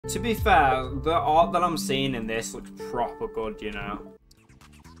To be fair, the art that I'm seeing in this looks proper good, you know.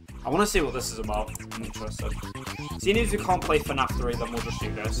 I want to see what this is about. I'm interested. Seeing as we can't play FNAF 3, then we'll just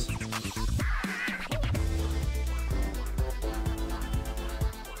do this.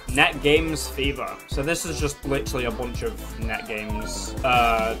 Net Games Fever. So this is just literally a bunch of net games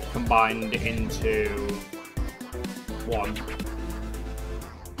combined into one.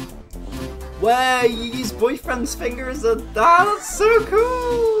 Where you use boyfriend's finger as a that's so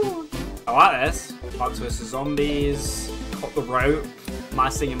cool! I like this. Back to vs Zombies, Cut the Rope, My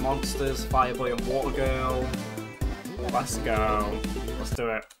Singing Monsters, Fireboy and Water Girl. Let's go. Let's do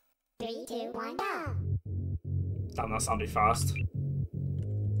it. 3, 2, 1, go! Damn, that sounded fast.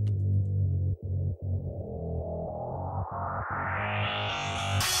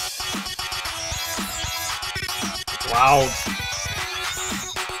 Loud.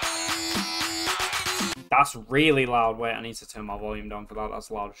 That's really loud. Wait, I need to turn my volume down for that.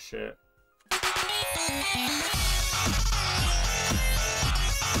 That's loud as shit.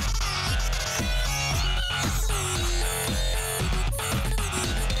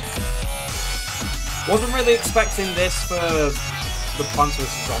 Wasn't really expecting this for the Plants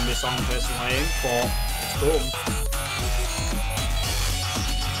vs Zombies song personally, but it's cool.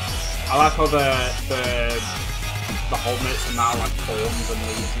 I like how the helmets and that are like forms and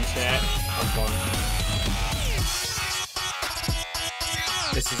leaves and shit. That's fun.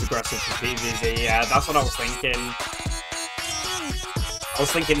 This is aggressive for PvZ, yeah, that's what I was thinking. I was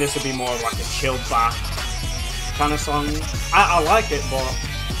thinking this would be more of like a chilled back kind of song. I like it, but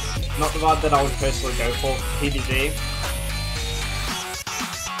not the vibe that I would personally go for PvZ.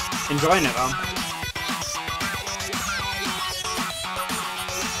 Enjoying it though.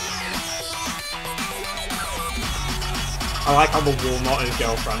 I like how the wall not his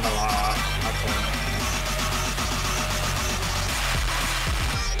girlfriend, I like that.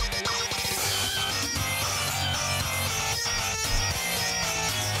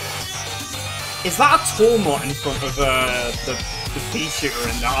 Is that a tool nut in front of the pea shooter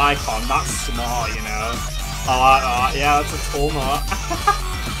in the icon? That's smart, you know. I like that. Yeah, that's a tool nut.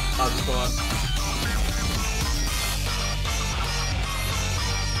 That's fun.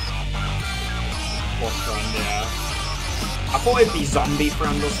 Boss friend, yeah. I thought it'd be zombie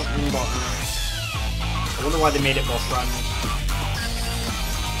friend or something, but I wonder why they made it boss friend.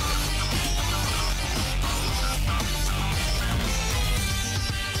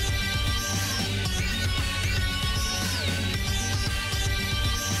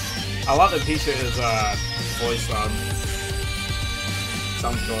 I like the P-shooter's voice though.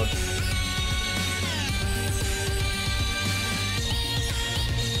 Sounds good.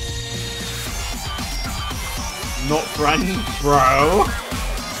 Not friend, bro.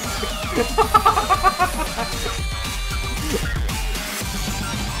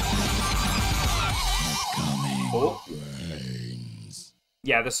 Oh.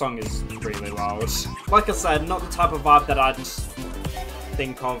 Yeah, the song is really loud. Like I said, not the type of vibe that I just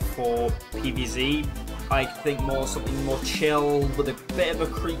think of for PvZ. I think more something more chill with a bit of a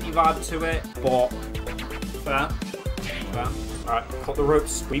creepy vibe to it, but fair. Fair. Alright, cut the rope,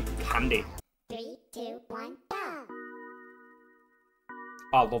 sweep, candy. 3, 2, 1, go!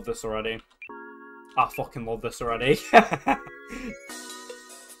 I love this already. I fucking love this already. I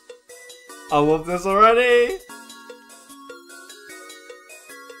love this already.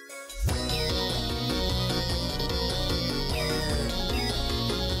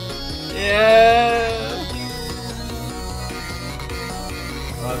 Yeah.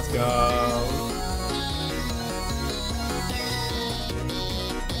 Let's go.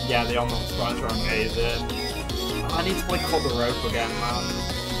 Yeah, the unknown sprites are amazing. I need to play Cut the Rope again, man. I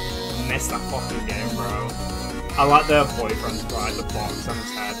missed that fucking game, bro. I like the boyfriend sprite, the box on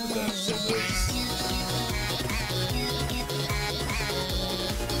his head with the scissors.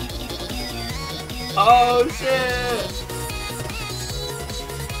 Oh shit!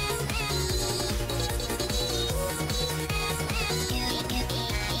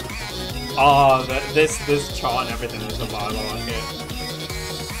 Oh, this chart and everything is a vibe, I like it.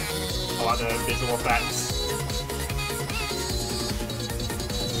 I like the visual effects.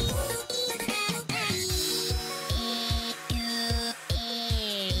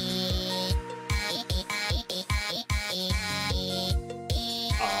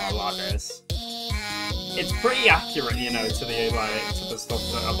 Oh, I like this. It's pretty accurate, you know, to the stuff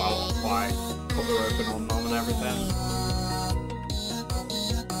that about like Cut the Rope and Unknown and everything.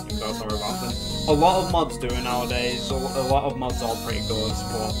 Sorry about them. A lot of mods do it nowadays. A lot of mods are pretty good,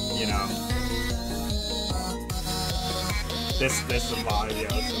 but you know, this is a vibe. Yeah,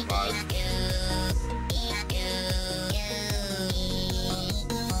 this is a vibe.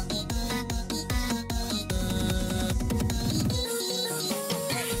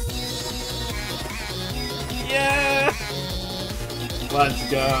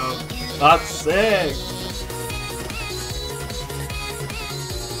 Let's go. That's sick.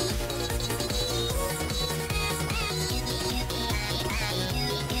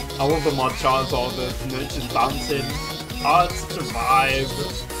 I love the mod charts, all the merchants dancing. Oh, it's such a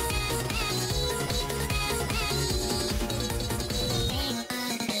vibe.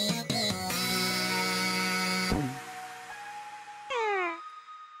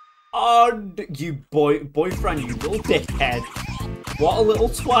 Oh, you boyfriend, you little dickhead. What a little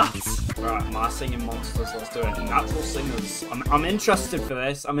twat. Right, my singing monsters, let's do it. Natural singers. I'm interested for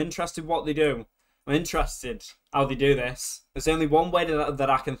this. I'm interested what they do. I'm interested how they do this. There's only one way that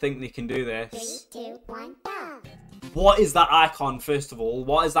I can think they can do this. 3, 2, 1, go. What is that icon, first of all?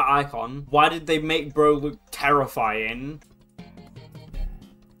 What is that icon? Why did they make bro look terrifying?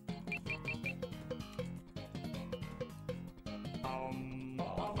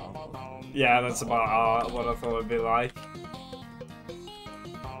 Yeah, that's about what I thought it'd be like.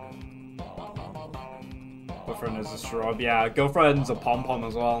 Girlfriend is a shrub. Yeah, girlfriend's a pom-pom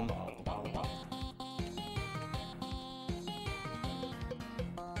as well.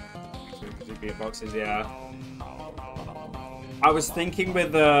 Beatboxes, yeah. I was thinking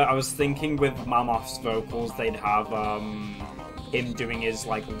with Mammoth's vocals, they'd have him doing his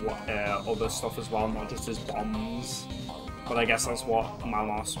like other stuff as well, not just his bombs. But I guess that's what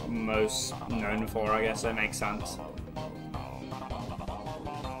Mammoth's most known for. I guess it makes sense.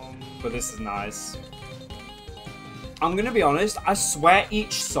 But this is nice. I'm gonna be honest. I swear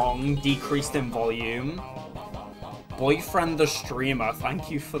each song decreased in volume. Boyfriend the streamer,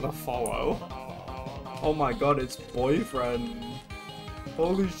 thank you for the follow. Oh my god, it's Boyfriend.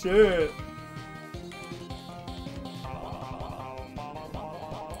 Holy shit.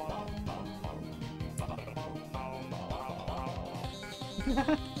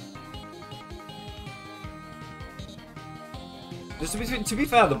 Just to be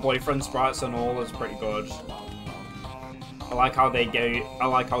fair, the Boyfriend sprites and all is pretty good. I like how they gave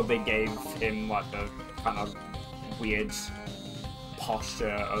him like a kind of weird posture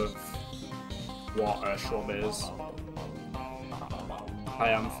of what a shrub is. I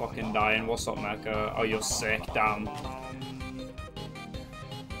am fucking dying. What's up, Mecha? Oh, you're sick. Damn.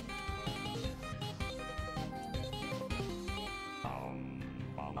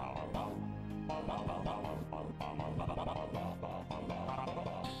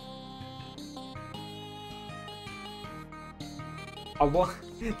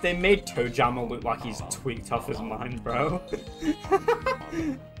 They made Toe Jammer look like he's tweaked off his mind, bro.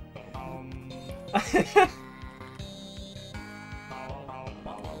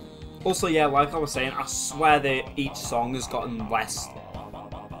 Also, yeah, like I was saying, I swear that each song has gotten less,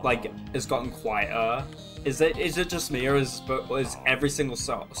 like, has gotten quieter. Is it just me, or is every single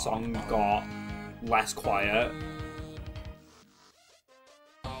song got less quiet?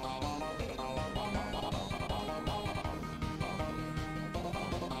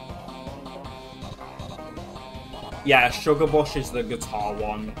 Yeah, Sugar Bush is the guitar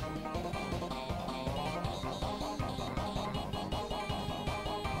one.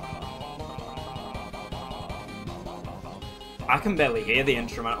 I can barely hear the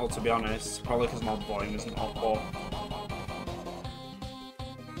instrumental, to be honest. Probably because my volume isn't up, but...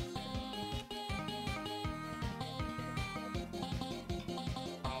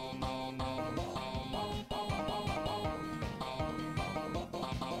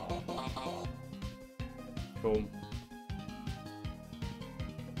 Cool.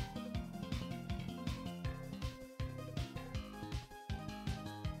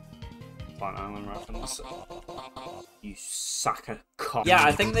 Plant Island reference. You sack of cock. Yeah,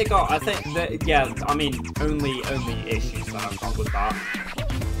 I think that, yeah, I mean, only issues that I've got with that.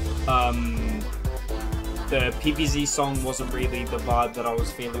 The PVZ song wasn't really the vibe that I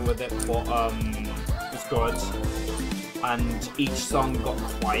was feeling with it, but, it was good. And each song got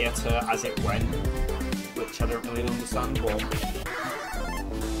quieter as it went, which I don't really understand, but...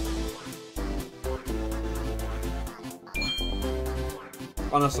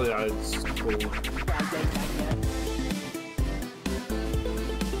 Honestly, it's cool.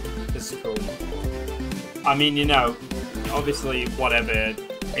 It's cool. I mean, you know, obviously, whatever.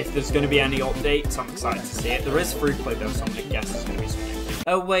 If there's going to be any updates, I'm excited to see it. There is free play though, so I'm going to guess there's going to be something.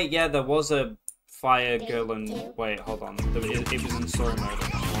 Oh wait, yeah, there was a Fire Girl and... Wait, hold on. It was in story mode.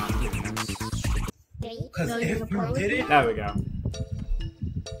 Because if you did it... There we go.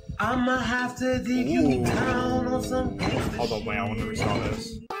 I'ma have to dig you down on some... Hold on, wait, I want to restart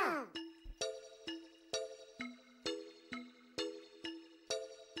this.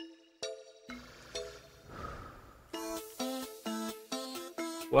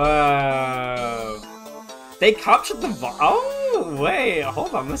 Whoa. They captured the vibe. Oh! Oh, wait,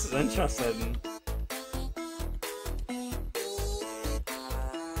 hold on, this is interesting.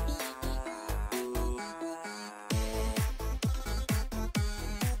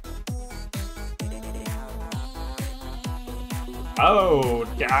 Oh,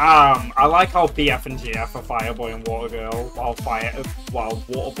 damn. I like how BF and GF are Fireboy and Water Girl, while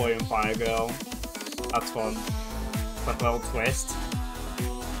Waterboy and Fire Girl. That's fun. Like a little twist.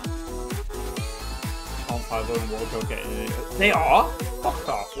 Oh, Fireboy and Water Girl getting it. They are? Fuck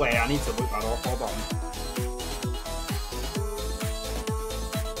off. Wait, I need to look that up. Hold on.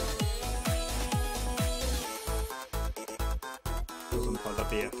 Doesn't play the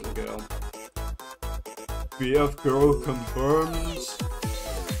BF and Girl. BF Girl confirms.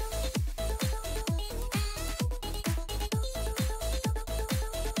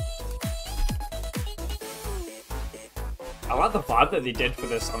 I like the vibe that they did for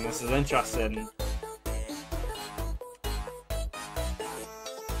this song. This is interesting.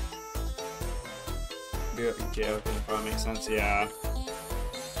 Yeah, that makes sense. Yeah.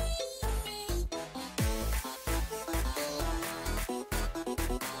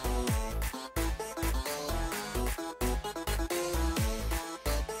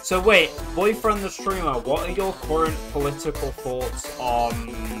 So wait, Boyfriend the Streamer, what are your current political thoughts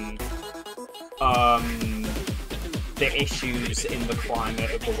on the issues in the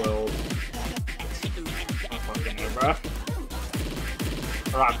climate of the world? I'm fucking over.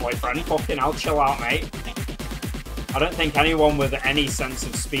 Alright, boyfriend, fucking hell, chill out, mate. I don't think anyone with any sense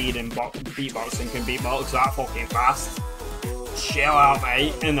of speed in beatboxing can beatbox that fucking fast. Chill out,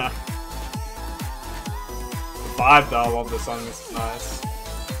 mate. In the vibe though, I love the song, it's nice.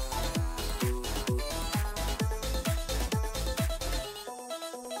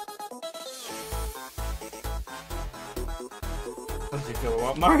 How do you feel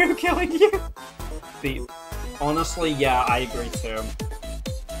about Mario killing you? Honestly, yeah, I agree too.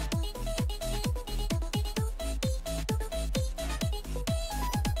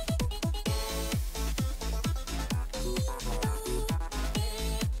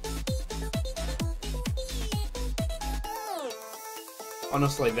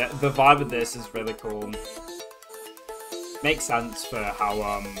 Honestly, the vibe of this is really cool. Makes sense for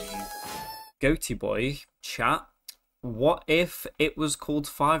how, Goatee Boy, chat. What if it was called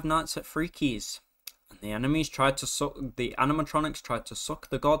Five Nights at Freaky's? And the animatronics tried to suck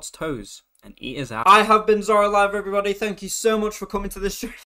the god's toes and eat his ass. I have been Zora Live, everybody. Thank you so much for coming to this stream.